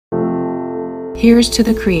Here's to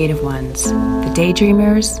the creative ones, the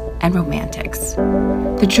daydreamers and romantics,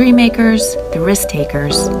 the dream makers, the risk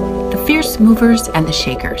takers, the fierce movers and the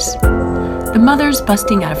shakers, the mothers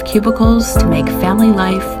busting out of cubicles to make family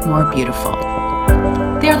life more beautiful.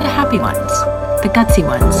 They are the happy ones, the gutsy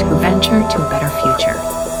ones who venture to a better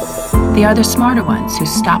future. They are the smarter ones who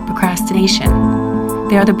stop procrastination.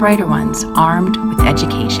 They are the brighter ones armed with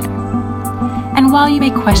education. And while you may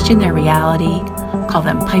question their reality, call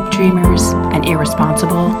them pipe dreamers and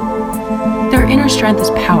irresponsible, their inner strength is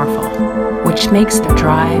powerful, which makes their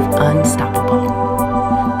drive unstoppable.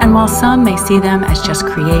 And while some may see them as just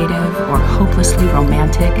creative or hopelessly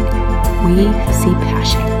romantic, we see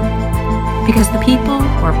passion. Because the people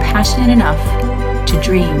who are passionate enough to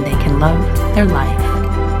dream they can love their life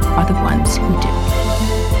are the ones who do.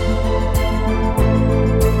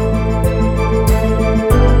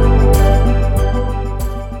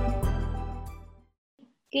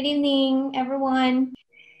 Good evening, everyone.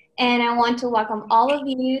 And I want to welcome all of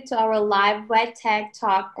you to our live Wed Tech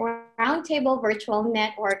Talk Roundtable Virtual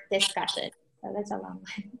Network discussion. So that's a long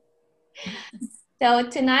one. So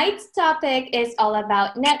tonight's topic is all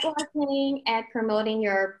about networking and promoting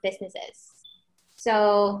your businesses.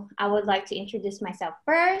 So I would like to introduce myself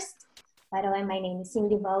first. By the way, my name is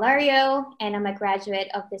Cindy Valerio, and I'm a graduate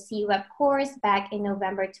of the C-Web course back in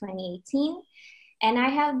November 2018. And I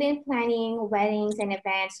have been planning weddings and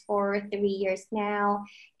events for 3 years now.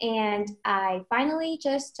 And I finally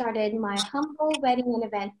just started my humble wedding and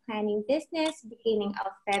event planning business beginning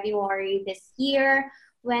of February this year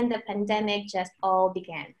when the pandemic just all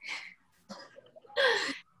began.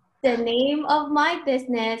 The name of my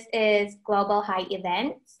business is Global High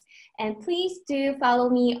Events. And please do follow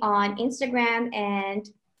me on Instagram and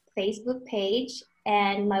Facebook page.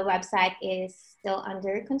 And my website is still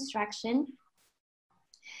under construction.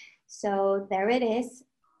 So there it is.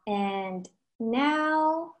 And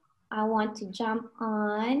now I want to jump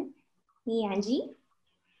on Nianji.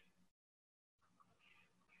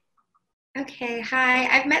 Okay, hi.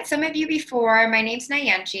 I've met some of you before. My name's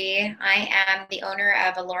Nyanji. I am the owner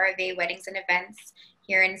of Alora Bay Weddings and Events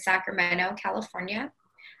here in Sacramento, California.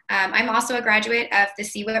 I'm also a graduate of the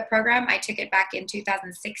C-Web program. I took it back in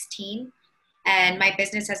 2016, and my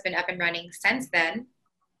business has been up and running since then.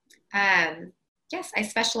 Yes, I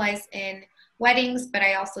specialize in weddings, but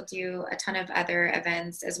I also do a ton of other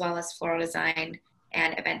events as well as floral design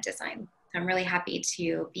and event design. I'm really happy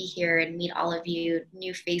to be here and meet all of you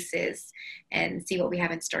new faces and see what we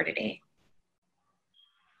have in store today.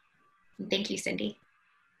 Thank you, Cindy.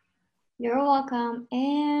 You're welcome.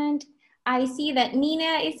 And I see that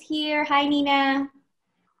Nina is here. Hi, Nina.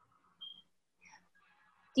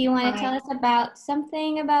 Do you want to tell us about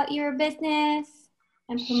something about your business?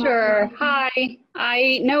 Sure. Hi.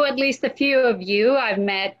 I know at least a few of you I've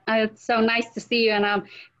met. It's so nice to see you, and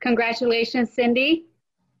congratulations, Cindy.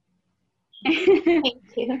 Thank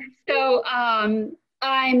you. So I'm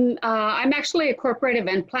actually a corporate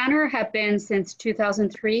event planner, have been since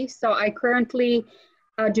 2003. So I currently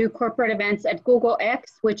do corporate events at Google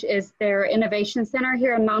X, which is their innovation center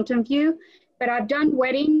here in Mountain View. But I've done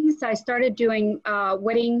weddings. I started doing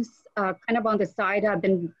weddings kind of on the side. I've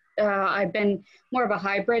been more of a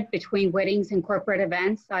hybrid between weddings and corporate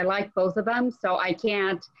events. I like both of them, so I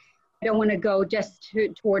don't want to go just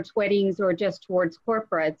towards weddings or just towards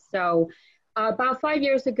corporate. So about 5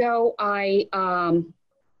 years ago, I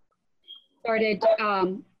started,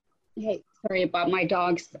 hey, sorry about my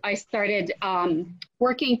dogs. I started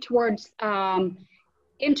working towards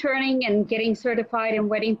interning and getting certified in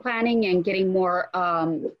wedding planning and getting more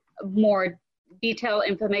detailed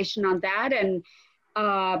information on that. And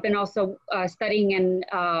been also studying and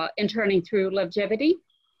interning through Longevity.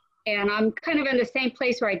 And I'm kind of in the same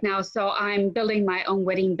place right now. So I'm building my own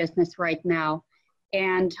wedding business right now.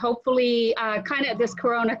 And hopefully this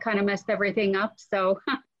Corona kind of messed everything up. So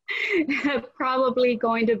probably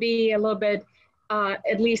going to be a little bit,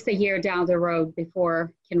 at least a year down the road before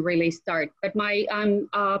it can really start. But I'm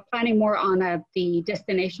planning more on the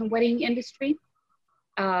destination wedding industry,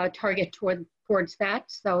 target towards that.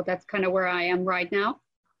 So that's kind of where I am right now.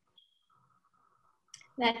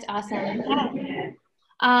 That's awesome.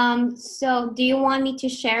 So do you want me to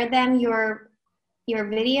share them your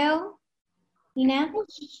video, Nina?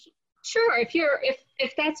 Sure,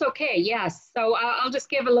 if that's okay, yes. So I'll just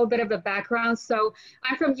give a little bit of a background. So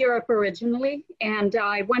I'm from Europe originally, and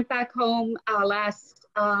I went back home last,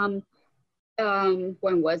 when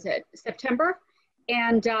was it? September.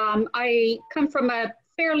 And I come from a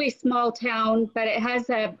fairly small town, but it has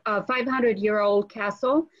a 500-year-old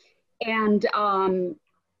castle. And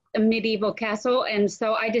a medieval castle. And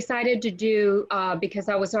so I decided to do, because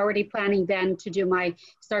I was already planning then to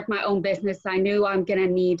start my own business. I knew I'm gonna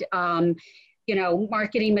need,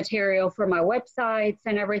 marketing material for my websites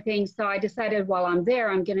and everything. So I decided while I'm there,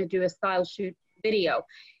 I'm gonna do a style shoot video.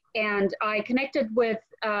 And I connected with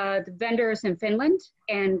the vendors in Finland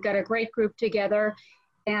and got a great group together.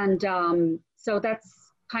 And so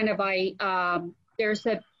that's kind of there's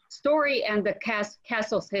a story and the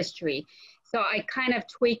castle's history. So I kind of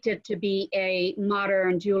tweaked it to be a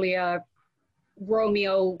modern Julia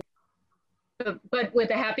Romeo, but with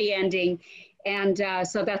a happy ending. And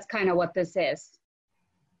so that's kind of what this is.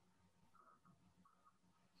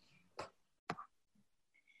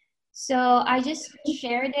 So I just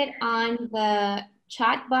shared it on the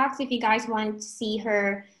chat box if you guys want to see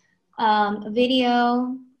her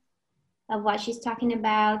video of what she's talking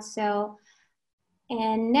about. So,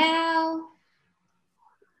 and now,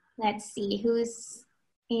 let's see who's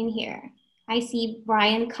in here. I see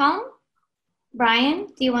Brian Kong. Brian,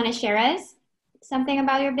 do you want to share us something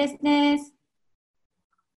about your business?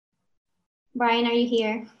 Brian, are you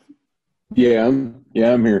here? Yeah, I'm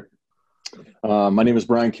here. My name is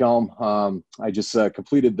Brian Kelm. I just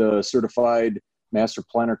completed the Certified Master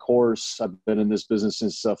Planner course. I've been in this business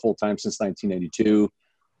since full-time since 1992.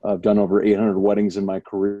 I've done over 800 weddings in my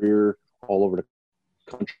career all over the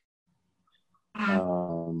country.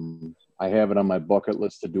 I have it on my bucket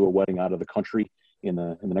list to do a wedding out of the country in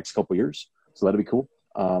the next couple of years. So that'd be cool.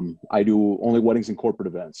 I do only weddings and corporate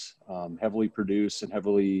events, heavily produced and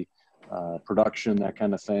heavily production, that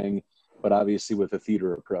kind of thing, but obviously with a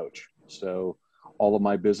theater approach. So all of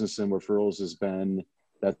my business and referrals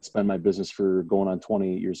that's been my business for going on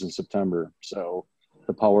 28 years in September. So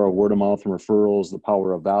the power of word of mouth and referrals, the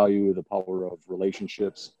power of value, the power of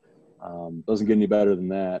relationships, doesn't get any better than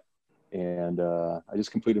that. And I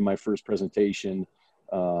just completed my first presentation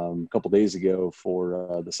a couple days ago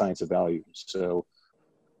for the Science of Value. So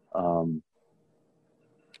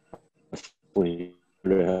definitely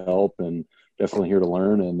here to help and definitely here to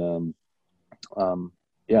learn and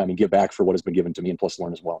give back for what has been given to me and plus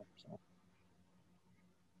learn as well. So.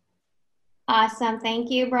 Awesome. Thank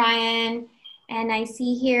you, Brian. And I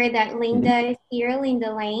see here that Linda is here,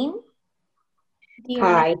 Linda Lane. Do you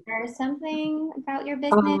want to share something about your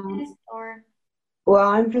business or? Well,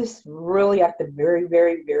 I'm just really at the very,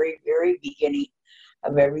 very, very, very beginning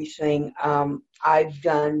of everything. I've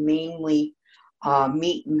done mainly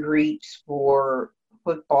meet and greets for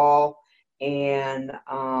football and,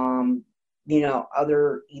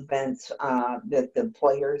 other events that the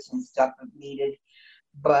players and stuff have needed.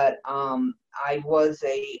 But I was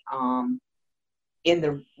in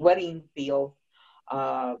the wedding field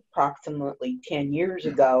approximately 10 years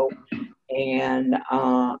ago, and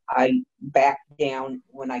I backed down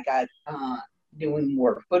when I got doing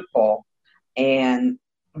more football,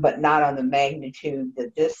 but not on the magnitude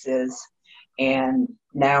that this is. And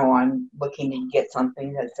now I'm looking to get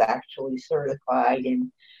something that's actually certified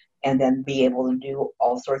and then be able to do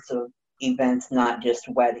all sorts of events, not just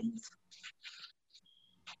weddings.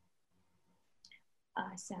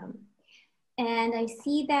 Awesome. And I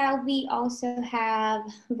see that we also have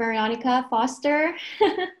Veronica Foster.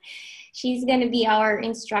 She's going to be our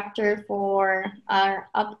instructor for our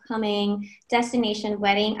upcoming destination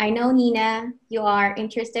wedding. I know, Nina, you are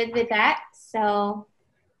interested with that, so.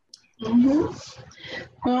 Well,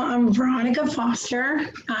 I'm Veronica Foster.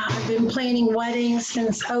 I've been planning weddings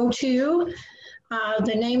since '02.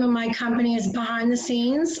 The name of my company is Behind the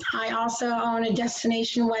Scenes. I also own a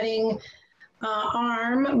destination wedding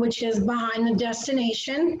arm, which is Behind the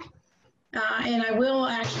Destination. And I will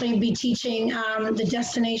actually be teaching the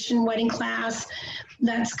destination wedding class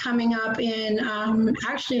that's coming up in,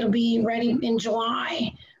 actually it'll be ready in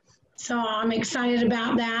July. So I'm excited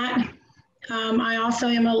about that. I also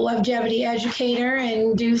am a longevity educator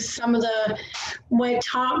and do some of the wed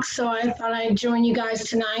talks. So I thought I'd join you guys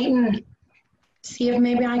tonight and see if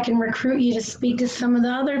maybe I can recruit you to speak to some of the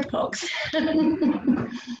other folks.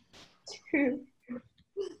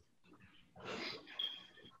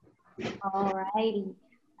 All righty.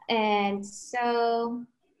 And so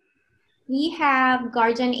we have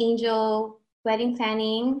Guardian Angel Wedding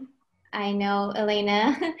Planning. I know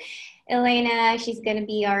Elena. Elena, she's going to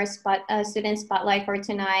be our student spotlight for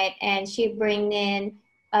tonight, and she's bringing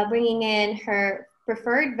in her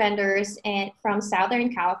preferred vendors from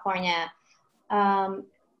Southern California.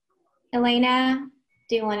 Elena,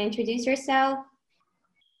 do you want to introduce yourself?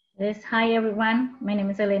 Yes, hi everyone. My name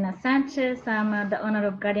is Elena Sanchez. I'm the owner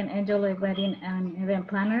of Guardian Angel Wedding and Event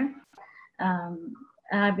Planner.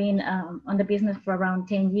 I've been on the business for around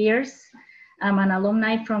 10 years. I'm an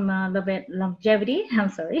alumni from Longevity. I'm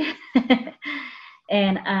sorry.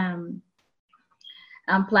 And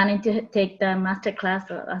I'm planning to take the master class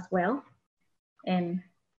as well. And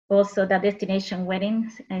also the destination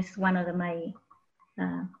weddings is one of my,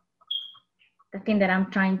 the thing that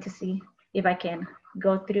I'm trying to see if I can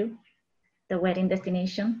go through the wedding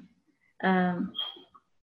destination. My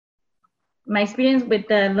experience with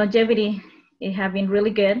the Longevity, it have been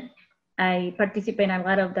really good. I participate in a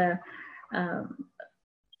lot of the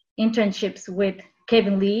internships with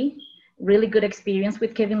Kevin Lee, really good experience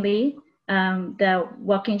with Kevin Lee. The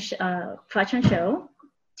walking fashion show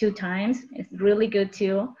 2 times, it's really good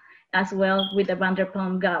too, as well with the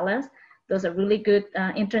Vanderpump Galas. Those are really good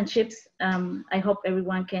internships. I hope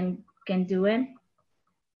everyone can do it.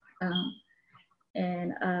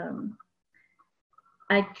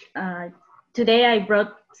 Today I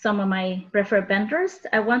brought some of my preferred vendors.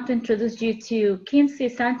 I want to introduce you to Kinsey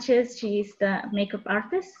Sanchez. She's the makeup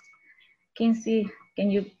artist. Kinsey,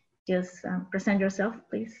 can you just present yourself,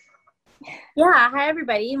 please? Yeah, hi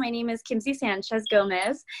everybody. My name is Kinsey Sanchez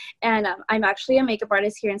Gomez, and I'm actually a makeup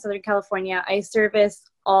artist here in Southern California. I service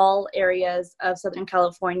all areas of Southern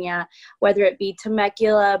California, whether it be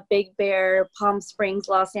Temecula, Big Bear, Palm Springs,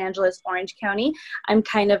 Los Angeles, Orange County. I'm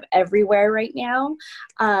kind of everywhere right now,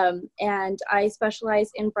 and I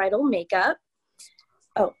specialize in bridal makeup.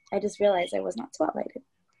 Oh, I just realized I was not spotlighted.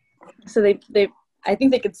 So I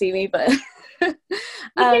think they could see me, but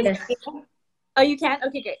Yes. Oh, you can?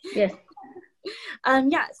 Okay, great. Yes.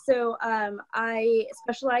 So I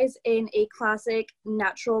specialize in a classic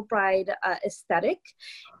natural bride aesthetic.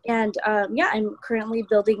 And I'm currently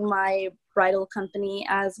building my bridal company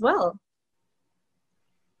as well.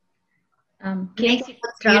 Kinsey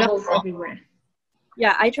travels everywhere.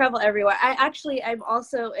 Yeah, I travel everywhere. I'm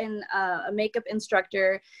also a makeup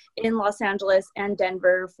instructor in Los Angeles and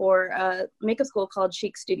Denver for a makeup school called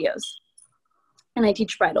Chic Studios. And I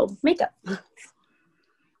teach bridal makeup.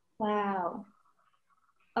 Wow.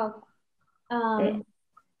 Oh,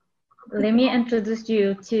 Let me introduce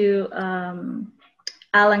you to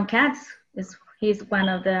Alan Katz. He's one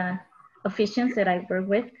of the officiants that I work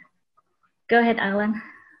with. Go ahead, Alan.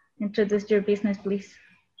 Introduce your business, please.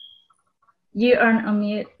 You are on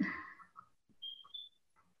mute.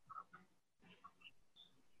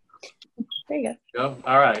 There you go.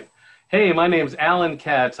 All right. Hey, my name's Alan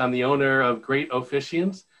Katz. I'm the owner of Great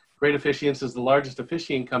Officiants. Great Officiants is the largest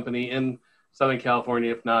officiant company in Southern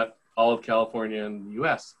California, if not all of California and the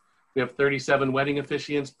US. We have 37 wedding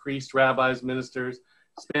officiants, priests, rabbis, ministers,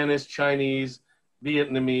 Spanish, Chinese,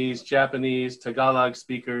 Vietnamese, Japanese, Tagalog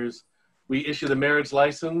speakers. We issue the marriage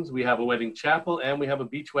license. We have a wedding chapel, and we have a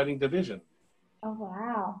beach wedding division. Oh,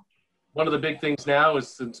 wow. One of the big things now is,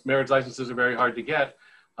 since marriage licenses are very hard to get,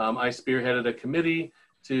 I spearheaded a committee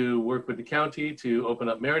to work with the county to open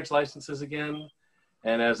up marriage licenses again.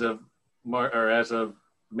 And as of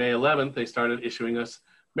May 11th, they started issuing us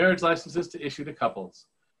marriage licenses to issue to couples.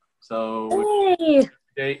 So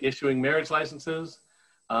today issuing marriage licenses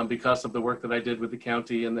because of the work that I did with the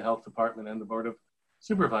county and the health department and the board of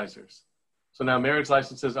supervisors. So now marriage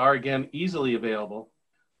licenses are again easily available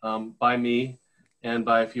by me and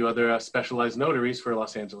by a few other specialized notaries for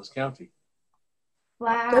Los Angeles County.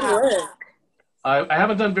 Wow. Good work. I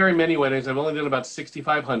haven't done very many weddings. I've only done about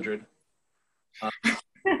 6,500.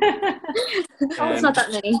 It's not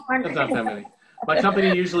that many. It's not that many. My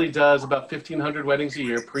company usually does about 1,500 weddings a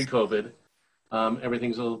year pre-COVID.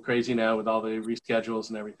 Everything's a little crazy now with all the reschedules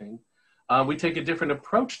and everything. We take a different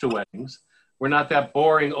approach to weddings. We're not that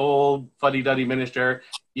boring old fuddy-duddy minister.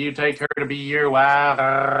 You take her to be your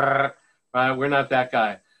wife. We're not that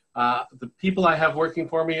guy. The people I have working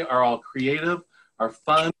for me are all creative, are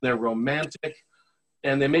fun, they're romantic,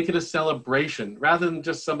 and they make it a celebration rather than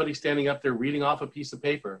just somebody standing up there reading off a piece of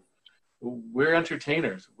paper. We're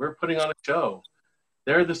entertainers. We're putting on a show.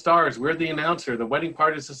 They're the stars. We're the announcer. The wedding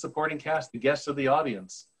party is the supporting cast, the guests of the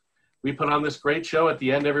audience. We put on this great show. At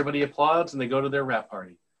the end, everybody applauds, and they go to their wrap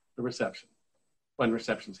party, the reception, when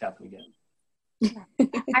receptions happen again.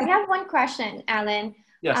 I have one question, Alan.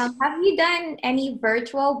 Yes. Have you done any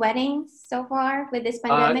virtual weddings so far with this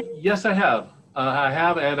pandemic? Yes, I have.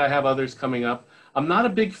 And I have others coming up. I'm not a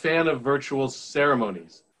big fan of virtual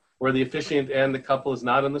ceremonies where the officiant and the couple is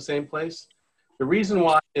not in the same place. The reason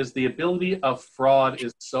why is the ability of fraud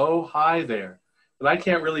is so high there that I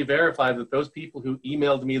can't really verify that those people who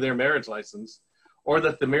emailed me their marriage license or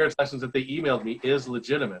that the marriage license that they emailed me is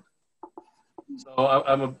legitimate.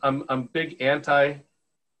 So I'm big anti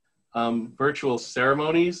virtual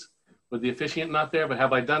ceremonies with the officiant not there, but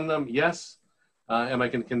have I done them? Yes. Am I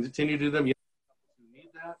going to continue to do them? Yes. Need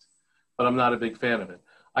that, but I'm not a big fan of it.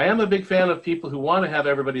 I am a big fan of people who want to have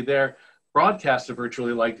everybody there broadcasted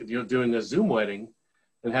virtually, like doing a Zoom wedding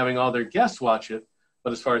and having all their guests watch it.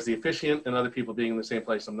 But as far as the officiant and other people being in the same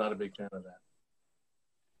place, I'm not a big fan of that.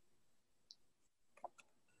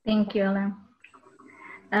 Thank you, Alan.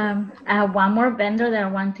 I have one more vendor that I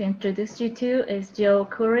want to introduce you to is Joe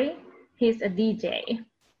Curry. He's a DJ.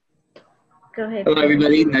 Go ahead. Hello,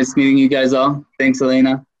 everybody. Nice meeting you guys all. Thanks,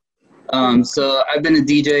 Elena. So I've been a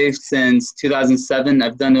DJ since 2007.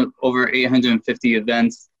 I've done over 850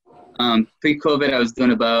 events. Pre-COVID, I was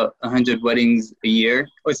doing about 100 weddings a year.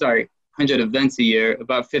 100 events a year,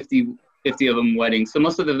 about 50 of them weddings. So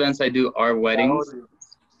most of the events I do are weddings.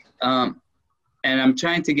 And I'm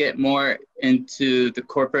trying to get more into the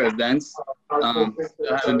corporate events. I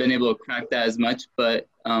haven't been able to crack that as much, but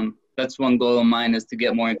that's one goal of mine, is to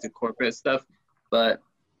get more into corporate stuff. But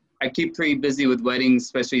I keep pretty busy with weddings,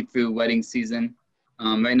 especially through wedding season.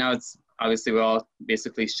 Right now, it's obviously we're all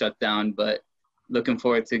basically shut down, but looking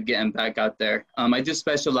forward to getting back out there. I do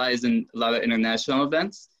specialize in a lot of international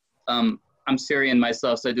events. I'm Syrian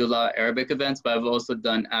myself, so I do a lot of Arabic events, but I've also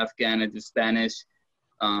done Afghan, I do Spanish,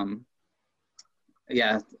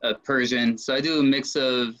 Persian. So I do a mix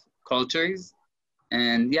of cultures.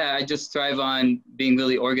 And yeah, I just thrive on being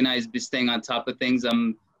really organized, be staying on top of things.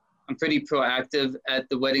 I'm pretty proactive at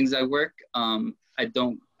the weddings I work. I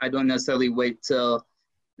don't necessarily wait till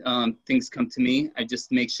things come to me. I just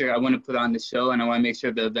make sure I want to put on the show, and I want to make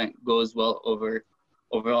sure the event goes well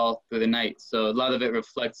overall through the night. So a lot of it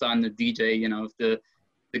reflects on the DJ. You know, if the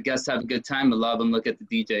guests have a good time, a lot of them look at the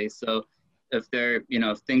DJ. So if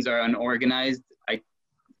if things are unorganized,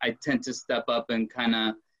 I tend to step up and kind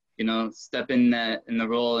of, step in the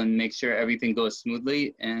role and make sure everything goes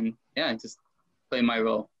smoothly, and yeah, just play my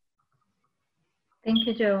role. Thank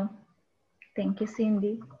you, Joe. Thank you,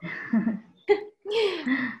 Cindy. Can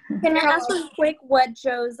I ask real quick what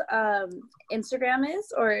Joe's Instagram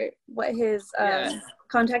is, or what his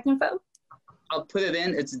contact info? I'll put it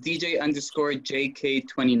in. It's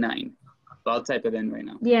DJ_JK29. So I'll type it in right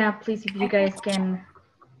now. Yeah, please, if you guys can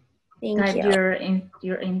type your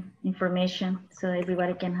information so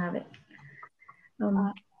everybody can have it.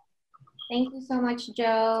 Thank you so much,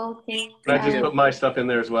 Joe. I just put my stuff in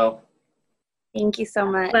there as well. Thank you so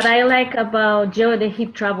much. But I like about Joe that he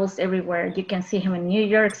travels everywhere. You can see him in New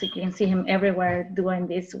York, so you can see him everywhere doing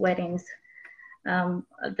these weddings.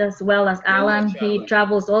 As well as Alan, he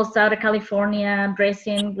travels all Southern California,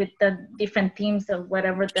 dressing with the different themes of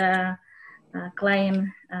whatever the client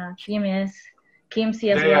theme is.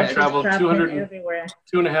 Kimsey as well. I traveled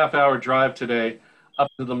 2.5 hour drive today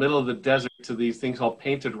up to the middle of the desert to these things called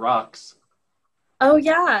Painted Rocks. Oh,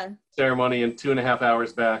 yeah. Ceremony, and 2.5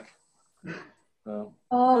 hours back. Oh,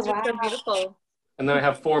 wow. So beautiful. And then I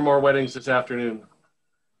have 4 more weddings this afternoon.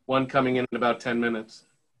 One coming in about 10 minutes.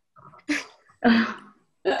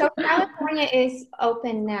 So California is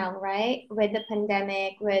open now, right? With the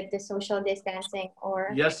pandemic, with the social distancing,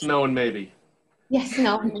 or? Yes, no, and maybe. Yes,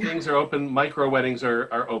 no. Things are open. Micro weddings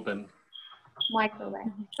are open. Micro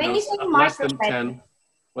weddings. When you say less micro than weddings, 10.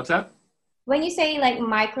 What's that? When you say like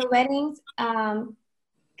micro weddings, can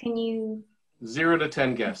you? 0 to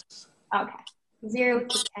 10 guests. Okay, 0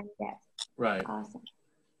 to 10 guests. Right. Awesome.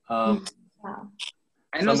 Wow.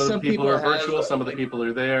 Some of the people are virtual. Some of the people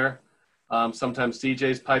are there. Sometimes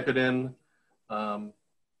DJs pipe it in.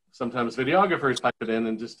 Sometimes videographers pipe it in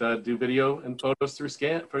and just do video and photos through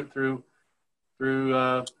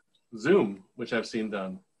Zoom, which I've seen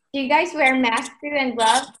done. Do you guys wear masks too and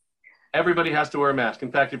gloves? Everybody has to wear a mask.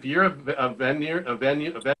 In fact, if you're a vendor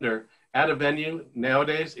at a venue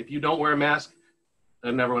nowadays, if you don't wear a mask, I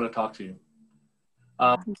never want to talk to you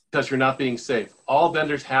because you're not being safe. All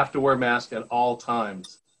vendors have to wear masks at all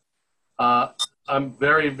times. I'm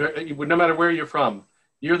very, no matter where you're from,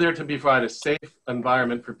 you're there to provide a safe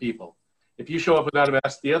environment for people. If you show up without a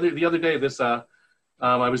mask, the other day,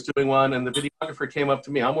 I was doing one and the videographer came up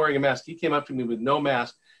to me. I'm wearing a mask. He came up to me with no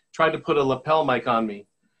mask, tried to put a lapel mic on me.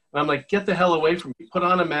 And I'm like, get the hell away from me. Put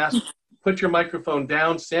on a mask, put your microphone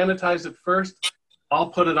down, sanitize it first. I'll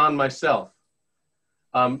put it on myself.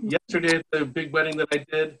 Yesterday at the big wedding that I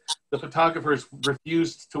did, the photographers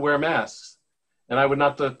refused to wear masks, and I would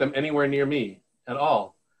not let them anywhere near me at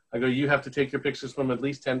all. I go, you have to take your pictures from at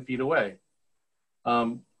least 10 feet away.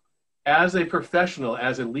 As a professional,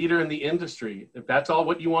 as a leader in the industry, if that's all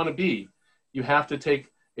what you want to be, you have to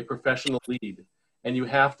take a professional lead, and you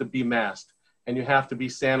have to be masked, and you have to be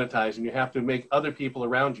sanitized, and you have to make other people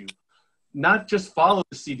around you not just follow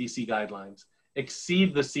the CDC guidelines,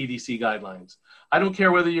 exceed the CDC guidelines. I don't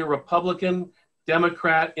care whether you're Republican,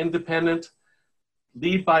 Democrat, Independent,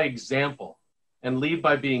 lead by example and lead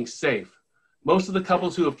by being safe. Most of the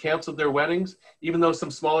couples who have canceled their weddings, even though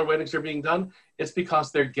some smaller weddings are being done, it's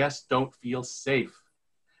because their guests don't feel safe.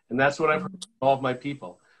 And that's what I've heard from all of my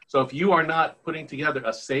people. So if you are not putting together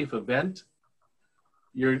a safe event,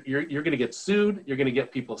 you're going to get sued, you're going to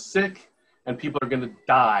get people sick, and people are going to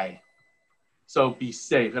die. So be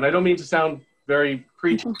safe. And I don't mean to sound very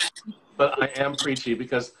preachy, but I am preachy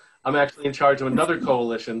because I'm actually in charge of another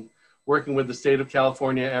coalition working with the state of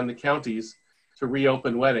California and the counties to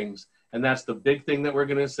reopen weddings. And that's the big thing that we're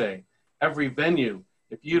going to say. Every venue,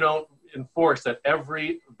 if you don't enforce that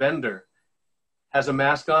every vendor has a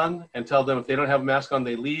mask on and tell them if they don't have a mask on,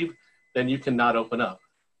 they leave, then you cannot open up.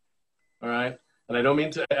 All right? And I don't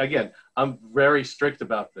mean to, again, I'm very strict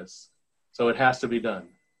about this. So it has to be done.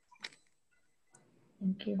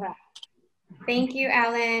 Thank you. Thank you,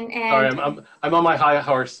 Alan. And Sorry, I'm on my high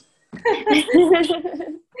horse.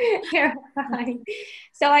 You're fine.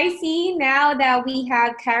 So I see now that we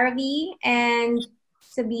have Caravi and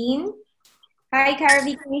Sabine. Hi,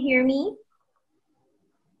 Caravi, can you hear me?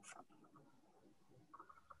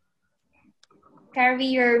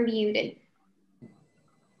 Caravi, you're muted.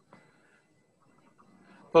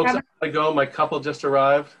 Folks, I'm gonna go. My couple just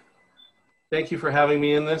arrived. Thank you for having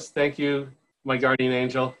me in this. Thank you, my guardian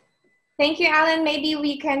angel. Thank you, Alan. Maybe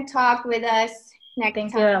we can talk with us next time.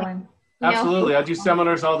 Thank you, Alan. Absolutely. I do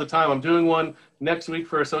seminars all the time. I'm doing one next week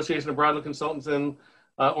for Association of Bridal Consultants in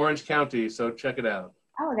Orange County. So check it out.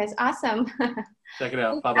 Oh, that's awesome. Check it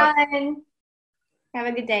out. Thanks, Bye-bye. Alan. Have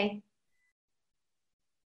a good day.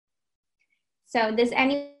 So does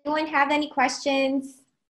anyone have any questions?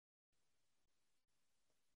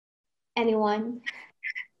 Anyone?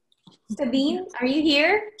 Sabine, are you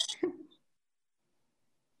here?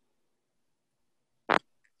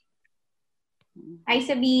 Hi,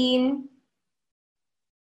 Sabine.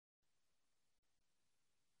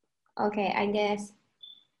 Okay, I guess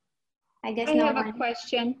I no have one. a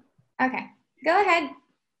question. Okay, go ahead.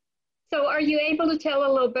 So are you able to tell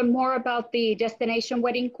a little bit more about the destination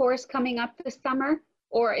wedding course coming up this summer?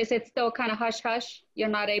 Or is it still kind of hush-hush? You're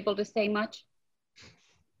not able to say much?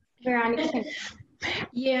 Veronica.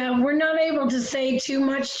 Yeah, we're not able to say too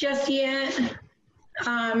much just yet.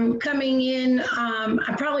 Coming in,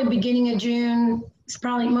 probably beginning of June. It's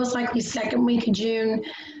probably most likely second week of June.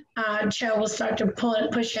 Joe will start to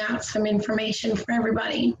push out some information for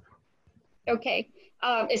everybody. Okay.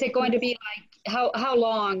 Is it going to be like, how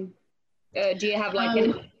long? Do you have like,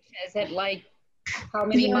 is it like, how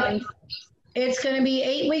many months? It's going to be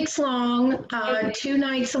 8 weeks long, 2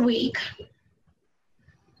 nights a week.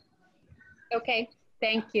 Okay,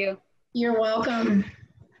 thank you. You're welcome.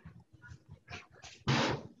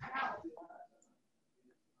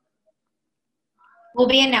 We'll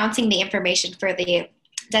be announcing the information for the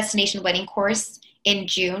destination wedding course in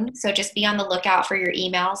June. So just be on the lookout for your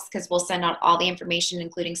emails because we'll send out all the information,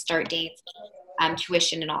 including start dates,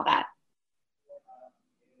 tuition, and all that.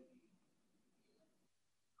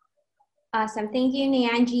 Awesome. Thank you,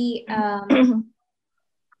 Nianji.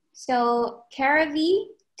 So, Caravi,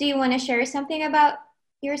 do you want to share something about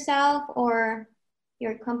yourself or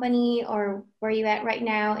your company or where you at right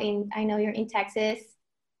now? I know you're in Texas.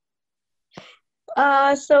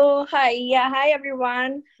 So hi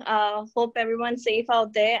everyone. Hope everyone's safe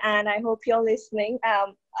out there, and I hope you're listening.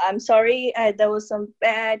 I'm sorry there was some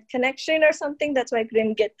bad connection or something, that's why I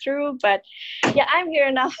couldn't get through, but yeah, I'm here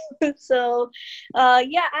now. So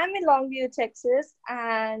yeah, I'm in Longview, Texas,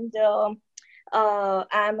 and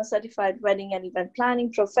I'm a certified wedding and event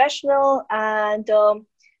planning professional, and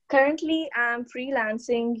currently I'm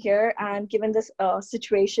freelancing here, and given this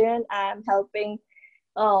situation, I'm helping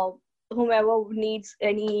whomever needs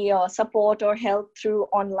any support or help through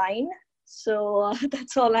online. So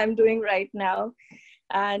that's all I'm doing right now,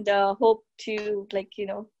 and hope to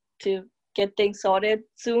to get things sorted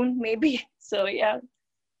soon, maybe. So yeah,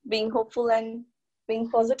 being hopeful and being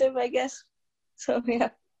positive, I guess. So yeah.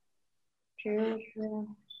 True.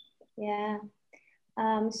 Yeah.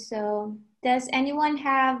 So does anyone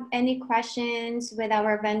have any questions with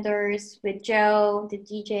our vendors, with Joe, the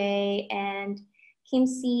DJ, and Kim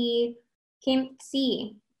C?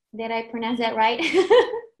 Did I pronounce that right?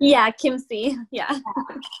 Yeah, Kim C. Yeah.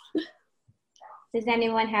 Does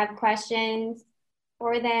anyone have questions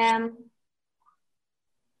for them?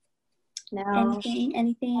 No.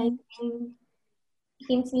 Anything?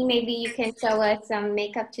 Kim C, maybe you can show us some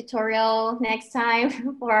makeup tutorial next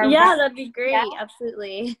time for our Yeah, that'd be great. Yeah.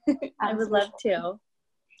 Absolutely. I would love to.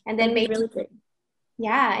 And then maybe really great.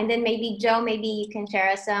 Yeah, and then maybe Joe, maybe you can share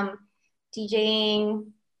us some DJing,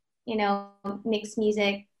 mixed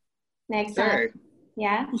music next Sure. time.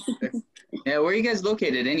 Yeah? Yeah, where are you guys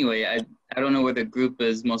located anyway? I don't know where the group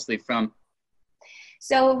is mostly from.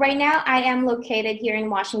 So right now I am located here in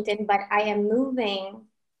Washington, but I am moving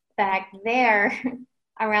back there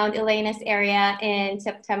around Elena's area in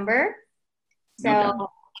September. So Okay.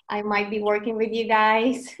 I might be working with you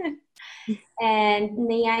guys. And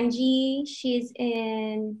Nyanji, she's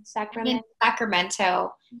in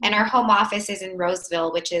Sacramento. And our home office is in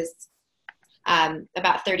Roseville, which is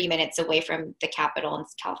about 30 minutes away from the capital in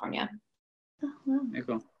California. Very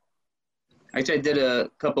cool. Actually, I did a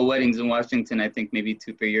couple weddings in Washington, I think maybe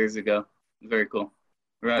 2-3 years ago. Very cool.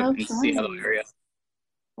 We're out in Seattle area.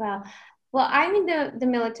 Wow. Well, I'm in the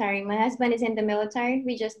military. My husband is in the military.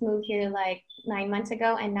 We just moved here like 9 months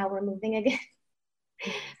ago, and now we're moving again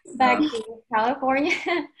back to California.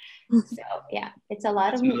 So yeah, it's a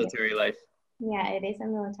lot of military life. Yeah, it is a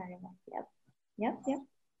military life. Yep.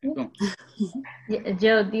 Cool. Yeah,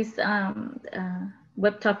 Joe, this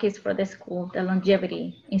web talk is for the school, the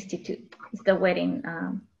Longevity Institute. It's the wedding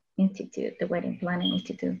institute, the wedding planning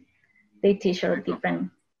institute. They teach our different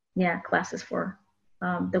classes for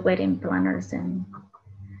the wedding planners and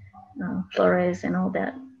florists and all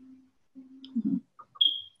that.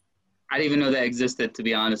 I didn't even know that existed, to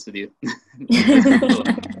be honest with you.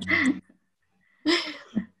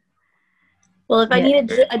 Well, if I need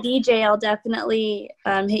a DJ, I'll definitely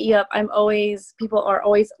hit you up. People are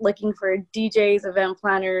always looking for DJs, event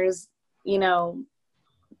planners,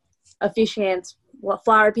 officiants,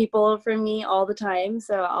 flower people for me all the time.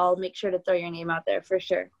 So I'll make sure to throw your name out there for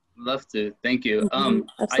sure. Love to. Thank you. I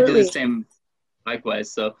Absolutely. do the same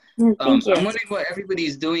likewise. So Thank you. I'm wondering what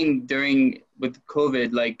everybody's doing with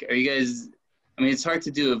COVID. Like, are you guys, it's hard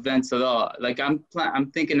to do events at all. Like I'm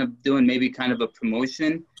thinking of doing maybe kind of a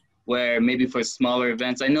promotion where maybe for smaller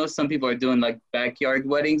events, I know some people are doing like backyard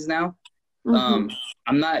weddings now. I'm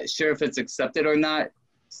not sure if it's accepted or not.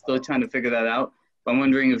 Still trying to figure that out. But I'm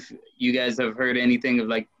wondering if you guys have heard anything of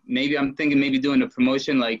like, I'm thinking maybe doing a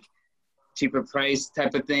promotion, like cheaper price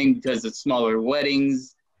type of thing because it's smaller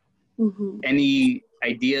weddings. Any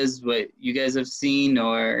ideas what you guys have seen,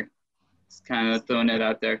 or just kind of throwing it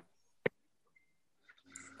out there?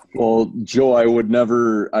 Well, Joe,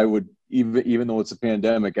 even though it's a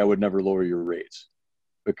pandemic, I would never lower your rates,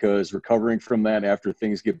 because recovering from that after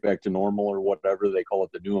things get back to normal or whatever, they call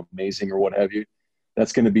it the new amazing or what have you,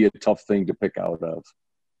 that's going to be a tough thing to pick out of,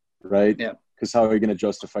 right? Yeah. Because how are you going to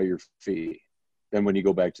justify your fee then when you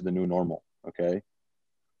go back to the new normal? Okay.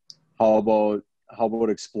 How about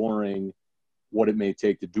exploring what it may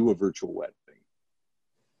take to do a virtual wedding?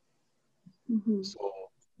 So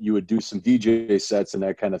you would do some DJ sets and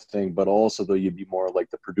that kind of thing, but also though you'd be more like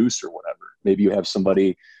the producer or whatever. Maybe you have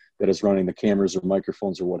somebody that is running the cameras or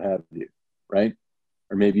microphones or what have you, right?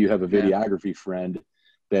 Or maybe you have a videography friend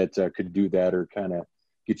that could do that or kind of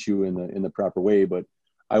get you in the proper way. But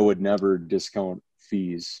I would never discount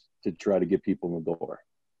fees to try to get people in the door.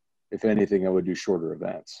 If anything, I would do shorter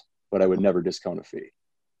events, but I would never discount a fee,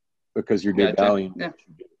 because you're devaluing what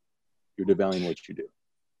you do. You're devaluing what you do.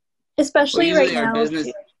 Especially right now.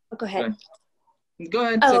 Go ahead. Go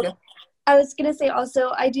ahead. Oh, I was going to say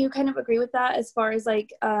also, I do kind of agree with that as far as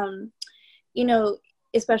like,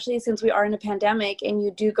 especially since we are in a pandemic and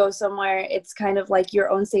you do go somewhere, it's kind of like your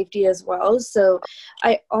own safety as well. So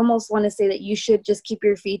I almost want to say that you should just keep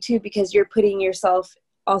your fee too, because you're putting yourself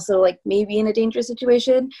also like maybe in a dangerous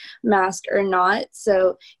situation, mask or not.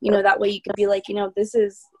 So, that way you can be like, this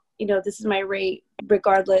is my rate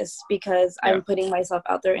regardless, because I'm putting myself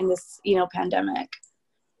out there in this, pandemic.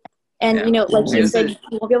 And, like you said,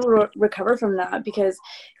 you won't be able to recover from that, because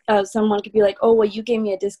someone could be like, oh, well, you gave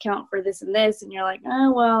me a discount for this and this. And you're like,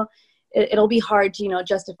 oh, well, it'll be hard to,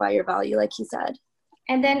 justify your value, like he said.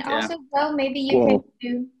 And then also, Joe, maybe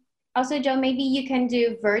you can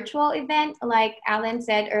do virtual event. Like Alan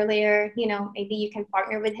said earlier, maybe you can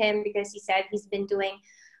partner with him, because he said he's been doing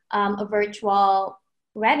a virtual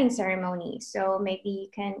wedding ceremony. So maybe you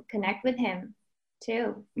can connect with him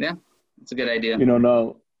too. Yeah, it's a good idea.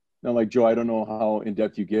 Now, like Joe, I don't know how in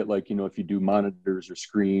depth you get, like, if you do monitors or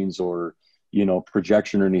screens or,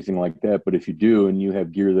 projection or anything like that. But if you do, and you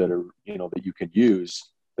have gear that are, that you can use,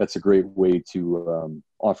 that's a great way to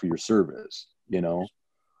offer your service.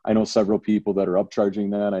 I know several people that are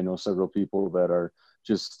upcharging that. I know several people that are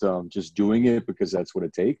just doing it because that's what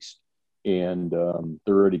it takes. And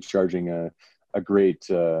they're already charging a great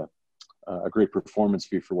performance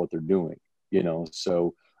fee for what they're doing,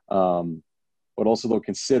 so, but also they'll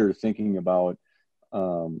consider thinking about,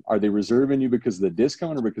 are they reserving you because of the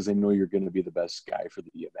discount or because they know you're going to be the best guy for the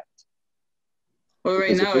event? Well,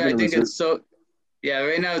 right now, I think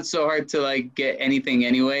right now it's so hard to like get anything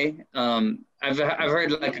anyway. I've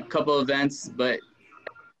heard like a couple events, but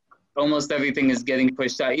almost everything is getting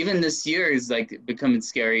pushed out. Even this year is like becoming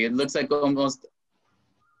scary. It looks like almost,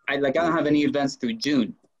 I don't have any events through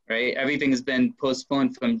June, right? Everything has been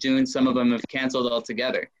postponed from June. Some of them have canceled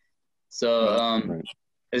altogether. So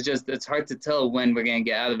it's hard to tell when we're gonna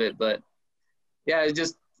get out of it, but yeah, it's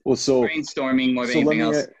just brainstorming more than anything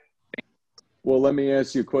else. Well, let me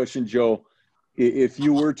ask you a question, Joe. If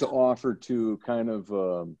you were to offer to kind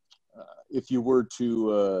of, if you were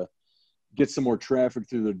to get some more traffic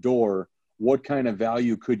through the door, what kind of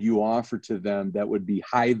value could you offer to them that would be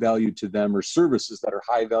high value to them, or services that are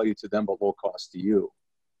high value to them but low cost to you,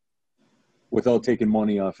 without taking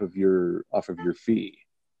money off of your fee?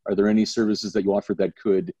 Are there any services that you offer that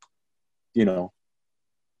could, you know,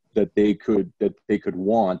 that they could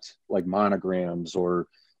want, like monograms or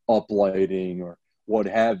uplighting or what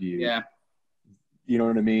have you? Yeah. You know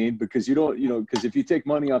what I mean? Because you don't, you know, because if you take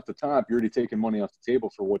money off the top, you're already taking money off the table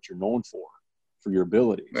for what you're known for your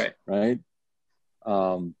abilities, right?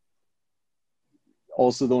 Also,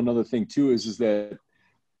 though, another thing too is that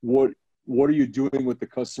what are you doing with the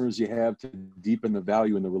customers you have to deepen the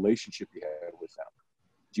value in the relationship you have with them?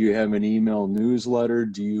 Do you have an email newsletter?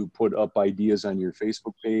 Do you put up ideas on your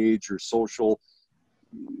Facebook page or social?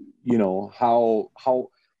 You know, how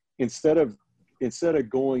instead of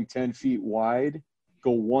going 10 feet wide,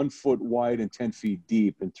 go 1 foot wide and 10 feet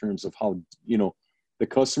deep in terms of how, you know, the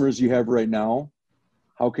customers you have right now,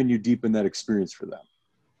 how can you deepen that experience for them?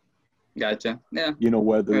 Gotcha. Yeah. You know,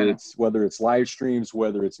 whether it's live streams,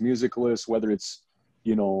 whether it's music lists, whether it's,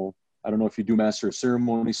 you know, I don't know if you do master of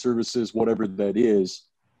ceremony services, whatever that is,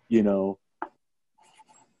 you know,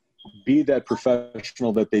 be that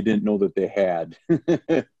professional that they didn't know that they had.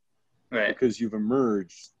 Because you've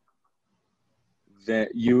emerged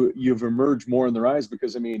more in their eyes.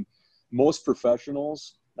 Because I mean, most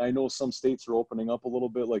professionals, I know some states are opening up a little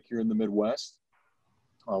bit, like here in the Midwest,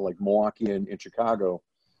 like Milwaukee and Chicago,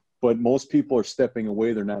 but most people are stepping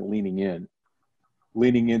away. They're not leaning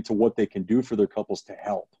into what they can do for their couples to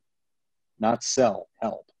help, not sell,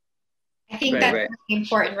 help. I think that's really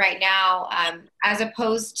important right now, as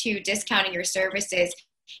opposed to discounting your services,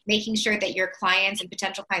 making sure that your clients and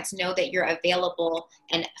potential clients know that you're available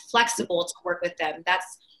and flexible to work with them.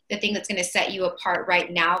 That's the thing that's going to set you apart right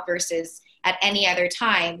now versus at any other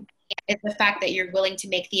time. It's the fact that you're willing to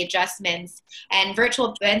make the adjustments. And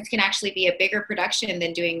virtual events can actually be a bigger production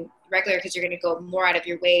than doing regular, because you're going to go more out of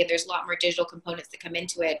your way. There's a lot more digital components that come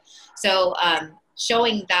into it. So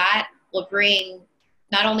showing that will bring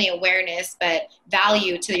not only awareness, but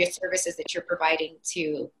value to your services that you're providing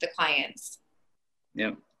to the clients.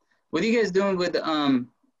 Yeah. What are you guys doing with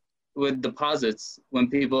deposits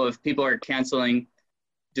if people are canceling?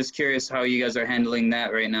 Just curious how you guys are handling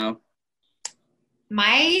that right now.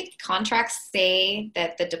 My contracts say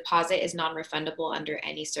that the deposit is non-refundable under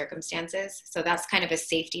any circumstances. So that's kind of a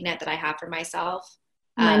safety net that I have for myself.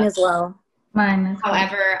 Mine as well.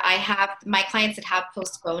 However, my clients that have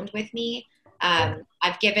postponed with me,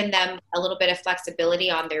 I've given them a little bit of flexibility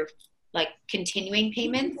on their continuing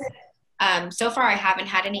payments. So far, I haven't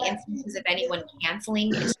had any instances of anyone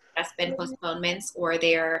canceling. It's just been postponements, or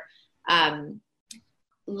they're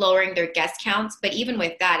lowering their guest counts. But even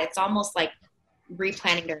with that, it's almost like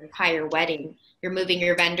replanning their entire wedding. You're moving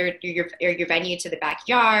your venue to the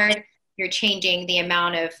backyard. You're changing the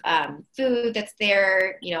amount of food that's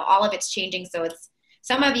there. You know, all of it's changing. So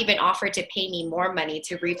some have even offered to pay me more money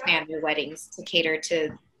to replan their weddings to cater to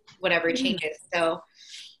whatever changes. So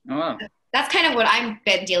that's kind of what I've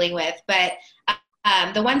been dealing with. But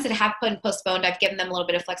the ones that have been postponed, I've given them a little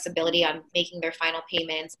bit of flexibility on making their final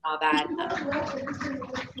payments and all that. I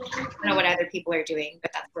don't know what other people are doing,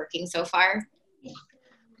 but that's working so far.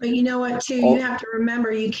 But you know what, too? You have to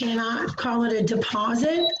remember, you cannot call it a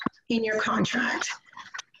deposit in your contract.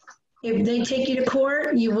 If they take you to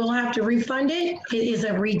court, you will have to refund it. It is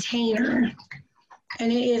a retainer.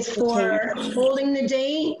 And it is for holding the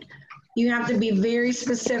date. You have to be very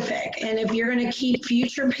specific. And if you're going to keep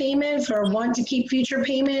future payments or want to keep future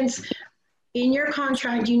payments in your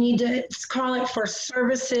contract, you need to call it for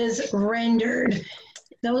services rendered.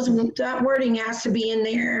 That wording has to be in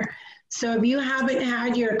there. So if you haven't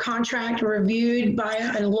had your contract reviewed by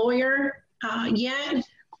a lawyer yet,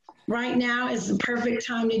 right now is the perfect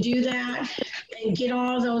time to do that and get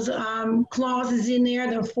all those clauses in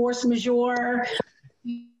there, the force majeure.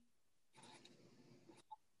 You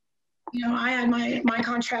know, I had my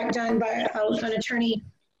contract done by an attorney a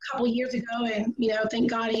couple of years ago, and, you know, thank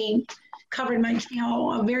God he covered my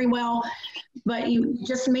tail very well. But you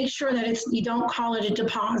just make sure that you don't call it a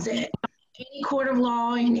deposit. Any court of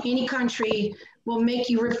law in any country will make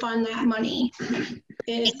you refund that money. It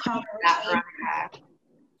is called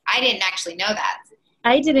I didn't actually know that.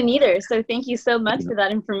 I didn't either. So thank you so much for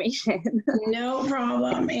that information. No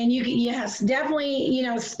problem. And you can, yes, definitely, you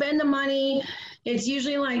know, spend the money. It's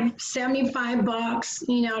usually like $75,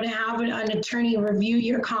 you know, to have an attorney review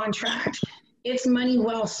your contract. It's money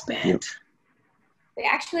well spent. Yep. We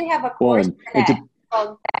actually have a course for that.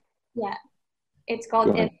 Called, yeah, it's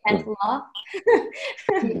called Intent Law.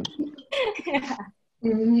 Yeah.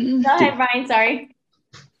 Go ahead, Brian. Sorry.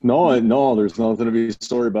 No, there's nothing to be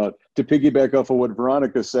sorry about. To piggyback off of what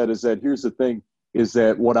Veronica said, is that here's the thing, is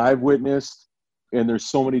that what I've witnessed, and there's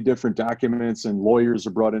so many different documents and lawyers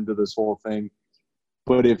are brought into this whole thing,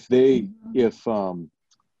 but if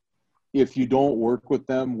you don't work with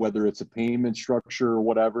them, whether it's a payment structure or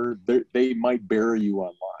whatever, they might bury you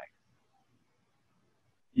online.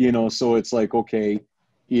 You know, so it's like, okay,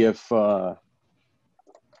 if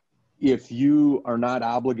you are not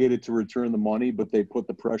obligated to return the money, but they put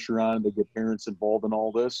the pressure on, they get parents involved in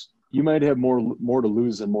all this, you might have more to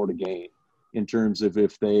lose and more to gain in terms of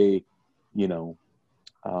if they, you know,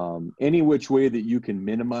 any which way that you can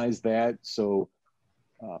minimize that. So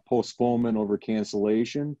postponement over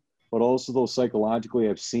cancellation, but also though psychologically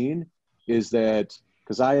I've seen is that,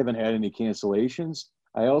 because I haven't had any cancellations,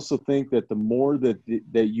 I also think that the more that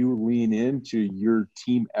you lean into your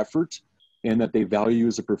team effort and that they value you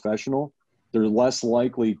as a professional, they're less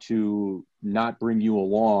likely to not bring you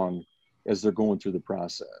along as they're going through the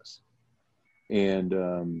process. And,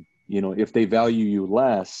 you know, if they value you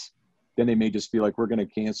less, then they may just be like, we're going to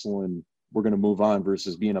cancel and we're going to move on,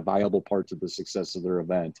 versus being a viable part to the success of their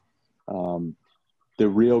event. The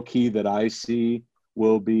real key that I see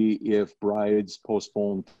will be if brides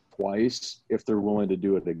postpone twice, if they're willing to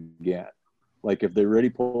do it again. Like if they already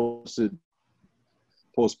postponed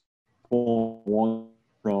one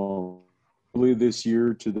from early this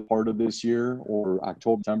year to the part of this year, or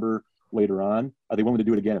October, September later on, are they willing to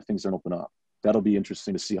do it again if things don't open up? That'll be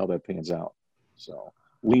interesting to see how that pans out. So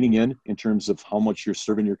leaning in terms of how much you're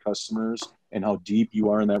serving your customers and how deep you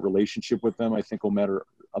are in that relationship with them, I think will matter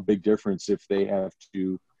a big difference if they have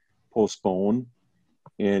to postpone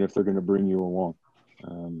and if they're going to bring you along.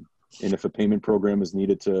 And if a payment program is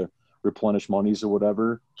needed to replenish monies or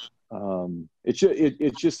whatever, it's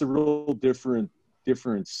just a real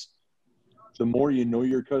difference. The more you know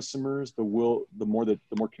your customers, the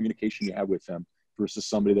more communication you have with them, versus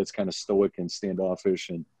somebody that's kind of stoic and standoffish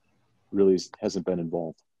and really hasn't been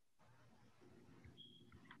involved.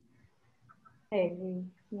 I agree.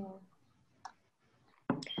 Yeah.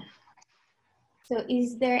 So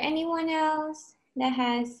is there anyone else that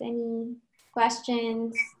has any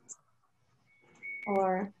questions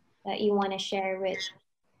or that you want to share with?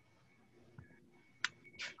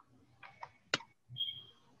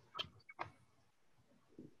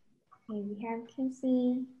 Okay, we have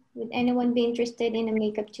Kinsey. Would anyone be interested in a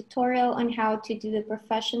makeup tutorial on how to do a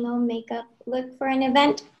professional makeup look for an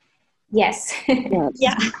event? Yes. Yes.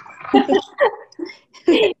 Yeah.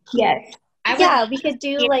 Yes. Yeah, we could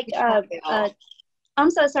do like I'm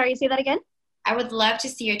so sorry, say that again? I would love to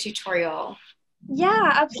see a tutorial.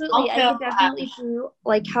 Yeah, absolutely. Also, I could definitely do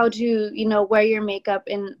like how to, you know, wear your makeup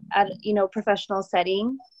in at, you know, professional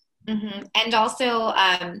setting. Mm-hmm. And also,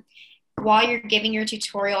 while you're giving your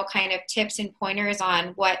tutorial, kind of tips and pointers on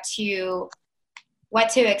what to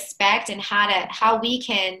expect and how we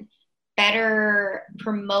can better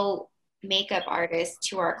promote makeup artists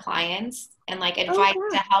to our clients and like advice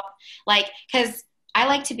to help, like, because I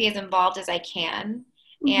like to be as involved as I can.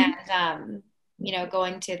 Mm-hmm. And you know,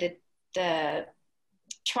 going to the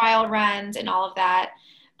trial runs and all of that,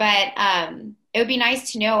 but it would be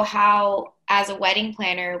nice to know how, as a wedding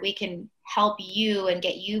planner, we can help you and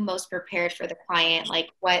get you most prepared for the client, like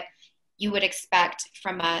what you would expect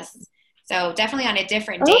from us. So definitely on a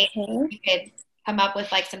different day, you could come up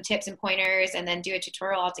with like some tips and pointers and then do a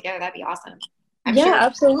tutorial all together. That'd be awesome. I'm sure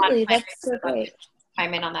absolutely. That's so great.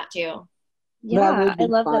 Chime in on that too. Yeah, I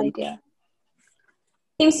love that idea.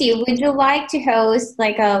 Kinsey, would you like to host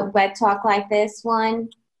like a web talk like this one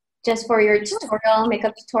just for your tutorial,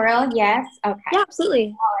 makeup tutorial? Yes? Okay. Yeah,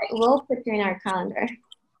 absolutely. All right, we'll put you in our calendar.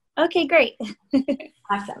 Okay, great.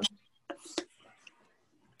 Awesome.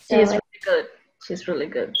 She's really good. She's really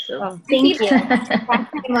good. So thank you.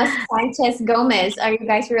 Sanchez Gomez. Are you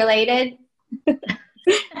guys related?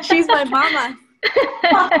 She's my mama.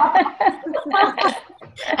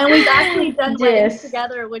 And we've actually done weddings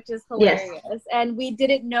together, which is hilarious. Yes. And we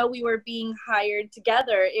didn't know we were being hired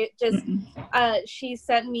together. It just, she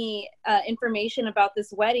sent me information about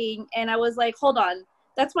this wedding, and I was like, hold on,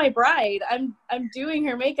 that's my bride. I'm doing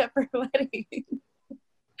her makeup for her wedding.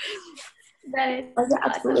 That is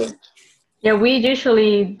absolutely. Yeah, we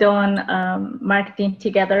usually done marketing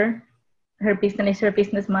together. Her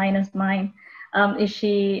business, mine is mine. If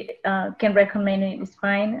she can recommend it, it's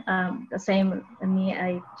fine. The same with me,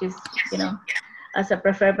 I just, as a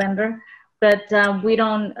preferred vendor. But we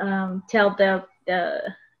don't tell the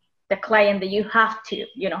client that you have to,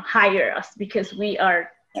 hire us because we are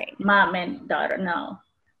mom and daughter now.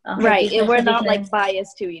 Right, we're not like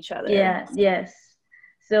biased to each other. Yeah, yes.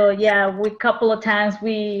 So yeah, we couple of times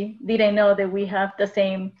we didn't know that we have the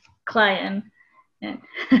same client, and,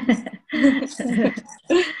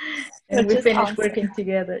 and we finished working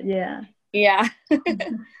together. Yeah. Yeah.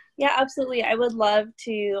 Yeah, absolutely. I would love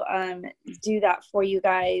to do that for you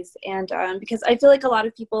guys, and because I feel like a lot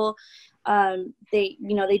of people, they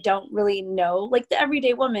don't really know, like the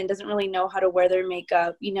everyday woman doesn't really know how to wear their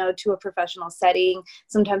makeup, to a professional setting.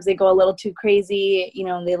 Sometimes they go a little too crazy,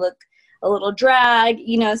 and they look a little drag,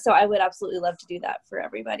 so I would absolutely love to do that for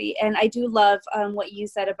everybody. And I do love what you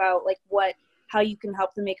said about like how you can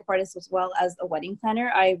help the makeup artist as well as a wedding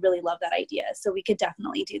planner. I really love that idea. So we could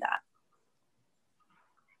definitely do that.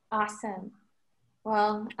 Awesome.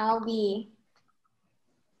 Well, I'll be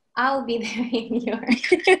there in your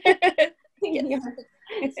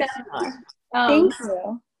seminar. Thank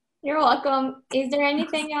you. You're welcome. Is there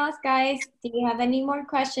anything else, guys? Do you have any more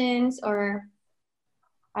questions, or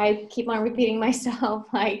I keep on repeating myself?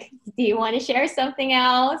 Like, do you want to share something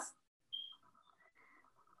else?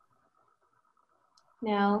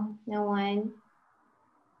 No, no one.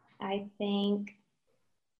 I think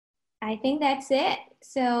that's it.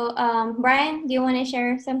 So, Brian, do you want to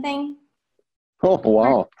share something? Oh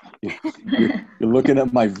wow! You're looking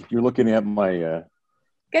at my. Because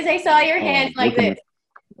I saw your hands like this,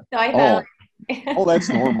 so I thought. Oh, that's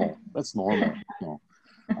normal. That's normal. No.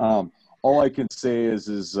 All I can say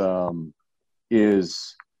is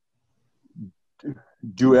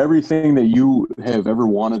do everything that you have ever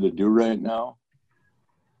wanted to do right now.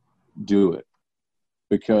 Do it,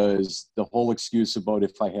 because the whole excuse about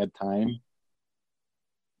if I had time,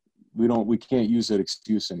 we can't use that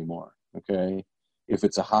excuse anymore. Okay, if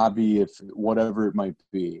it's a hobby, if whatever it might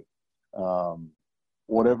be,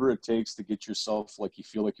 whatever it takes to get yourself like you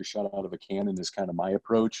feel like you're shot out of a cannon is kind of my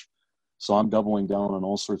approach. So I'm doubling down on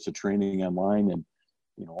all sorts of training online and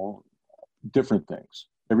different things.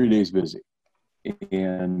 Every day's busy,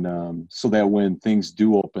 and so that when things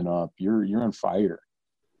do open up, you're on fire,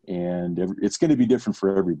 and it's going to be different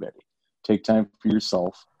for everybody. Take time for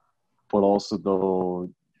yourself, but also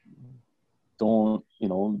don't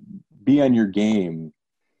be on your game,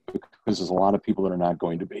 because there's a lot of people that are not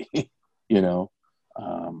going to be,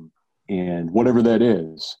 and whatever that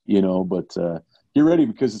is, but get ready,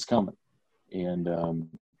 because it's coming. And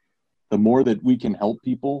the more that we can help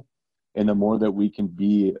people, and the more that we can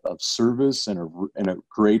be of service and a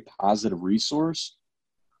great positive resource,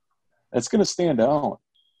 that's going to stand out,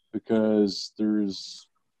 because there's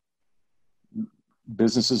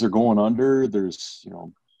businesses are going under. There's,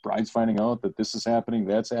 brides finding out that this is happening,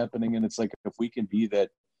 that's happening. And it's like, if we can be that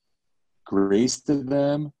grace to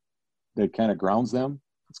them that kind of grounds them,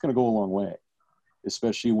 it's going to go a long way,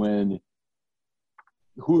 especially when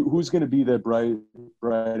who's going to be that bride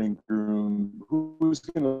and groom? Who's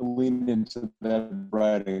going to lean into that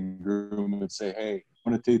bride and groom and say, hey,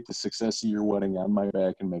 I'm going to take the success of your wedding on my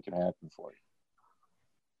back and make it happen for you?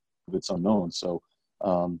 It's unknown. So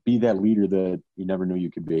be that leader that you never knew you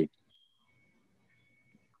could be.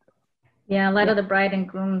 Yeah, a lot of the bride and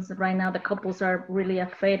grooms right now, the couples are really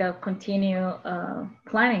afraid of continue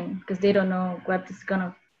planning, because they don't know what's going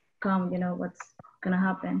to come, what's going to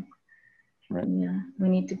happen. Right. Yeah, we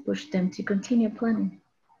need to push them to continue planning.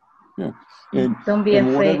 Yeah, and don't be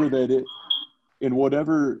afraid. Whatever that is, and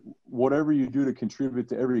whatever you do to contribute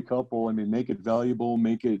to every couple, I mean, make it valuable,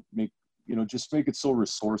 just make it so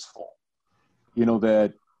resourceful.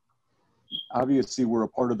 That obviously we're a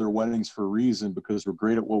part of their weddings for a reason, because we're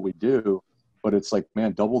great at what we do. But it's like,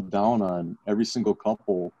 man, double down on every single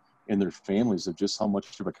couple and their families of just how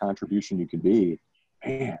much of a contribution you can be.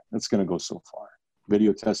 Man, that's going to go so far.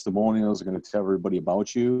 Video testimonials are going to tell everybody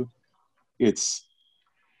about you.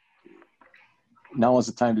 Now is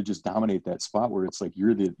the time to just dominate that spot where it's like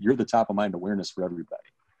you're the top of mind awareness for everybody.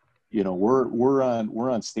 We're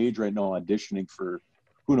on stage right now auditioning for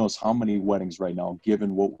who knows how many weddings right now,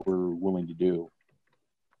 given what we're willing to do.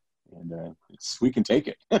 And we can take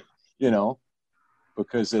it,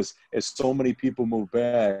 because as so many people move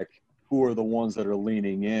back, who are the ones that are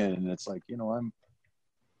leaning in? And it's like,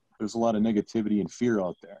 there's a lot of negativity and fear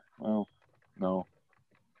out there. Well, no,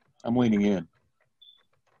 I'm leaning in.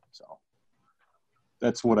 So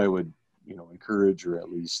that's what I would, encourage, or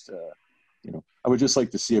at least, I would just like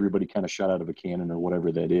to see everybody kind of shot out of a cannon or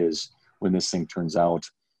whatever that is when this thing turns out,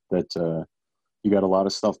 that you got a lot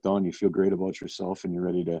of stuff done, you feel great about yourself, and you're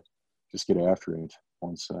ready to just get after it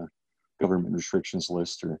once government restrictions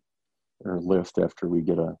lift after we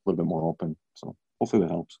get a little bit more open. So hopefully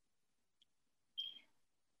that helps.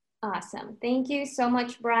 Awesome. Thank you so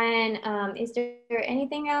much, Brian. Is there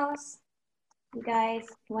anything else you guys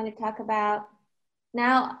want to talk about?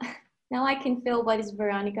 Now I can feel what is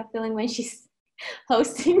Veronica feeling when she's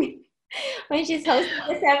hosting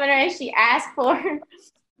the seminar and she asked for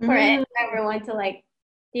everyone to like,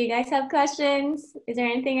 do you guys have questions? Is there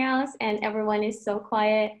anything else? And everyone is so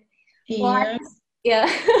quiet. Yeah. Yeah.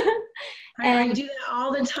 I do that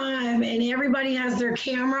all the time, and everybody has their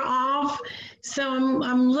camera off. So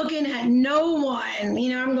I'm looking at no one.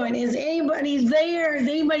 You know, I'm going, is anybody there? Is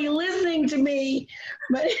anybody listening to me?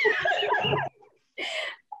 But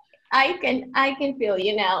I can feel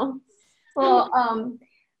you now. Well,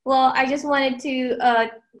 I just wanted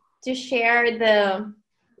to share the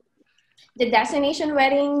destination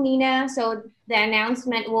wedding, Nina. So the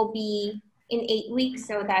announcement will be in 8 weeks,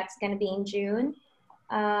 so that's going to be in June.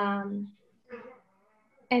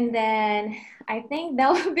 And then I think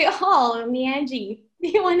that would be all. Angie, do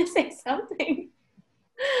you want to say something?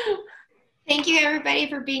 Thank you, everybody,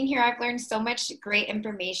 for being here. I've learned so much great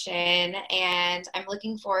information, and I'm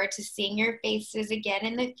looking forward to seeing your faces again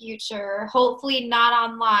in the future. Hopefully not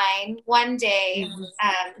online one day.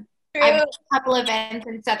 I've got a couple events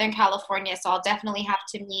in Southern California, so I'll definitely have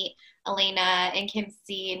to meet Elena and Kim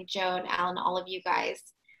C and Joan, Alan, all of you guys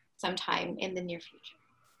sometime in the near future.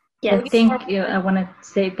 Yeah, thank you. I want to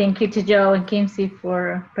say thank you to Joe and Kim C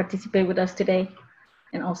for participating with us today,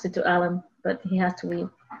 and also to Alan, but he has to leave.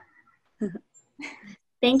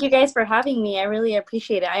 Thank you guys for having me. I really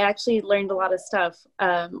appreciate it. I actually learned a lot of stuff,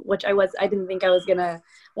 which I didn't think I was gonna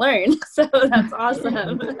learn. So that's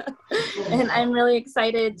awesome. And I'm really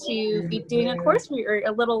excited to be doing a course for you, or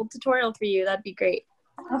a little tutorial for you. That'd be great.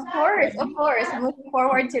 Of course. I'm looking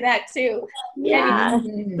forward to that too. Yeah.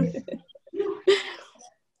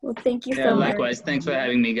 Well, thank you so much. Likewise. Thanks for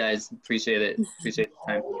having me, guys. Appreciate it. Appreciate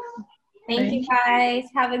the time. Thank you, guys.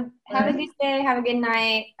 Have a good day. Have a good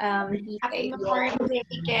night. Happy Memorial Day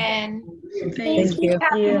weekend. Thank you.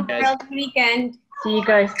 Happy Memorial Day weekend. See you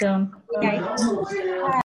guys soon. Okay. Bye.